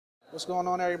What's going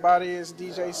on, everybody? It's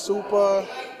DJ Supa,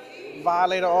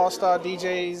 Violator All-Star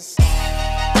DJs.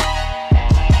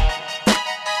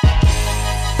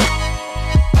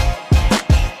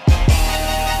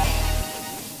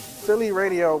 Philly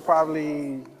radio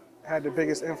probably had the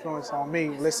biggest influence on me,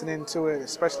 listening to it,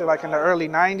 especially like in the early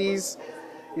 90s.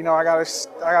 You know, I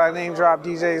gotta name drop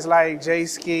DJs like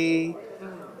J-Ski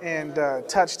and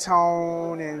Touch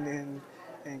Tone and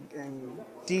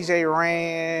DJ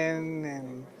Ran,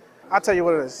 and I'll tell you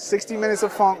what it is, 60 Minutes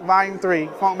of Funk, Volume 3,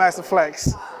 Funk Master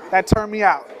Flex. That turned me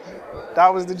out.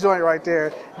 That was the joint right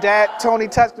there. Dad, Tony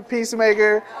Touch the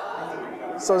Peacemaker.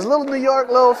 So it's little New York,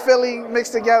 little Philly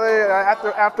mixed together.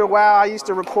 After a while, I used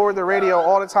to record the radio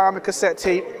all the time, the cassette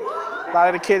tape. A lot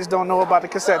of the kids don't know about the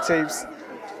cassette tapes.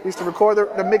 I used to record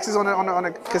the mixes on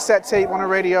a cassette tape on the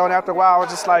radio, and after a while, I was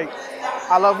just like,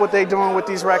 I love what they're doing with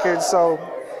these records, so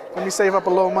let me save up a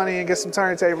little money and get some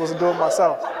turntables and do it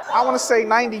myself. I want to say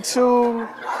 92,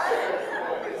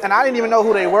 and I didn't even know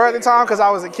who they were at the time because I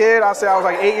was a kid. I said I was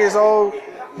like 8 years old.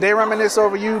 They reminisce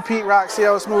over you, Pete Rock,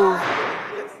 CL Smooth.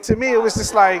 To me, it was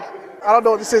just like, I don't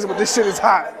know what this is, but this shit is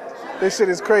hot. This shit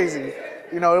is crazy.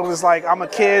 You know, it was like, I'm a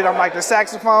kid, I'm like the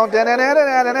saxophone, and I'm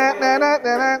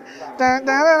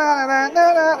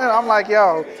like,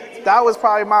 yo, that was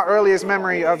probably my earliest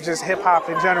memory of just hip hop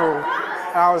in general.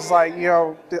 And I was like,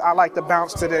 yo, I like the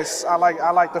bounce to this. I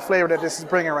like the flavor that this is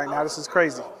bringing right now. This is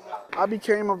crazy. I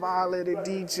became a Violator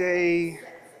DJ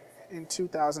in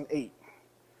 2008.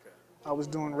 I was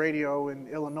doing radio in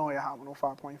Illinois at Hot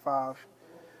 105.5.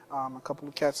 A couple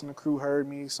of cats in the crew heard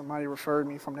me. Somebody referred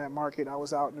me from that market. I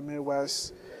was out in the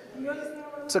Midwest.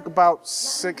 Took about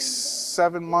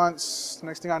 6-7 months.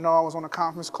 Next thing I know, I was on a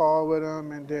conference call with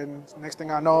them, and then next thing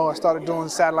I know, I started doing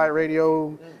satellite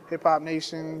radio, Hip Hop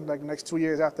Nation. Like the next 2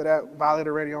 years after that,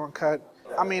 Violator Radio Uncut.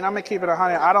 I mean, I'm gonna keep it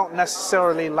 100. I don't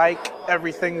necessarily like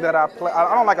everything that I play.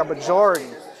 I don't like a majority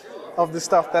of the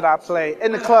stuff that I play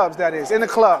in the clubs. That is, in the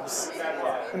clubs.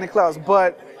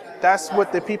 But that's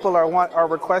what the people are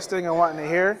requesting and wanting to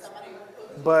hear.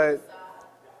 But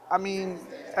I mean,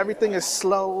 everything is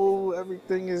slow,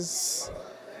 everything is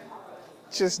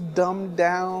just dumbed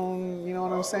down, you know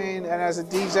what I'm saying? And as a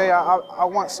DJ, I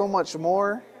want so much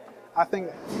more. I think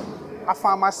I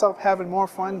find myself having more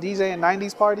fun DJing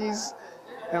 90s parties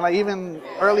and like even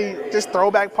early, just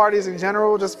throwback parties in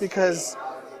general, just because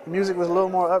the music was a little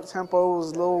more up-tempo, it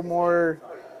was a little more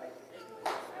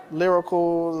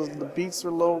lyrical, the beats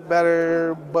were a little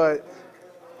better, but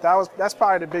that's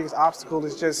probably the biggest obstacle,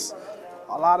 is just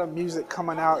a lot of music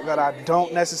coming out that I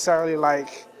don't necessarily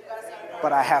like,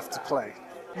 but I have to play.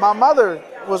 My mother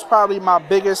was probably my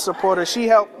biggest supporter. She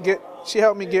helped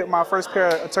me get my first pair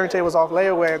of turntables off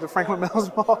layaway at the Franklin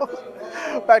Mills Mall.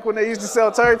 Back when they used to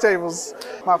sell turntables.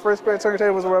 My first pair of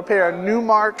turntables were a pair of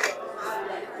Newmark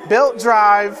belt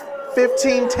drive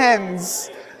 1510s.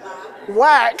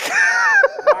 Whack.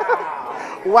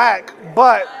 Whack.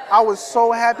 But I was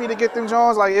so happy to get them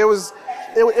Jones. Like it was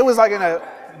like in a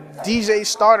DJ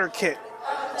starter kit.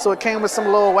 So it came with some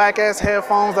little whack ass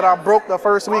headphones that I broke the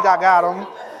first week I got them.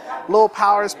 Little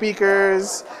power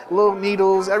speakers, little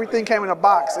needles, everything came in a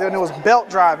box. And it was belt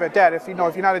drive at that. If you're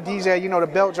not a DJ, you know the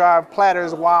belt drive platter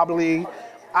is wobbly.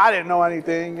 I didn't know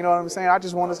anything, you know what I'm saying? I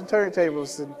just wanted some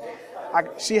turntables. And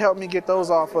she helped me get those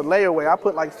off for layaway. I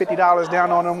put like $50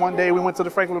 down on them one day. We went to the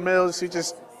Franklin Mills. She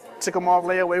just took them off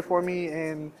layaway for me,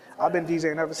 and I've been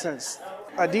DJing ever since.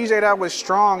 A DJ that was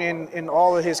strong in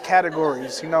all of his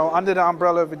categories. You know, under the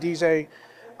umbrella of a DJ,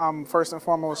 I'm first and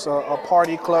foremost a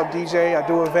party club DJ. I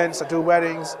do events, I do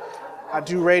weddings, I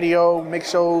do radio, mix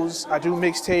shows, I do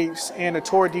mixtapes, and a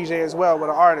tour DJ as well with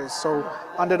an artist. So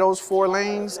under those 4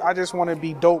 lanes, I just want to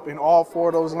be dope in all 4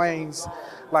 of those lanes.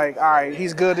 Like, all right,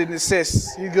 he's good in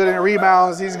assists, he's good in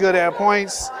rebounds, he's good at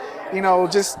points. You know,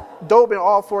 just dope in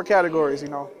all 4 categories, you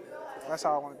know. That's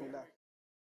how I want to be left.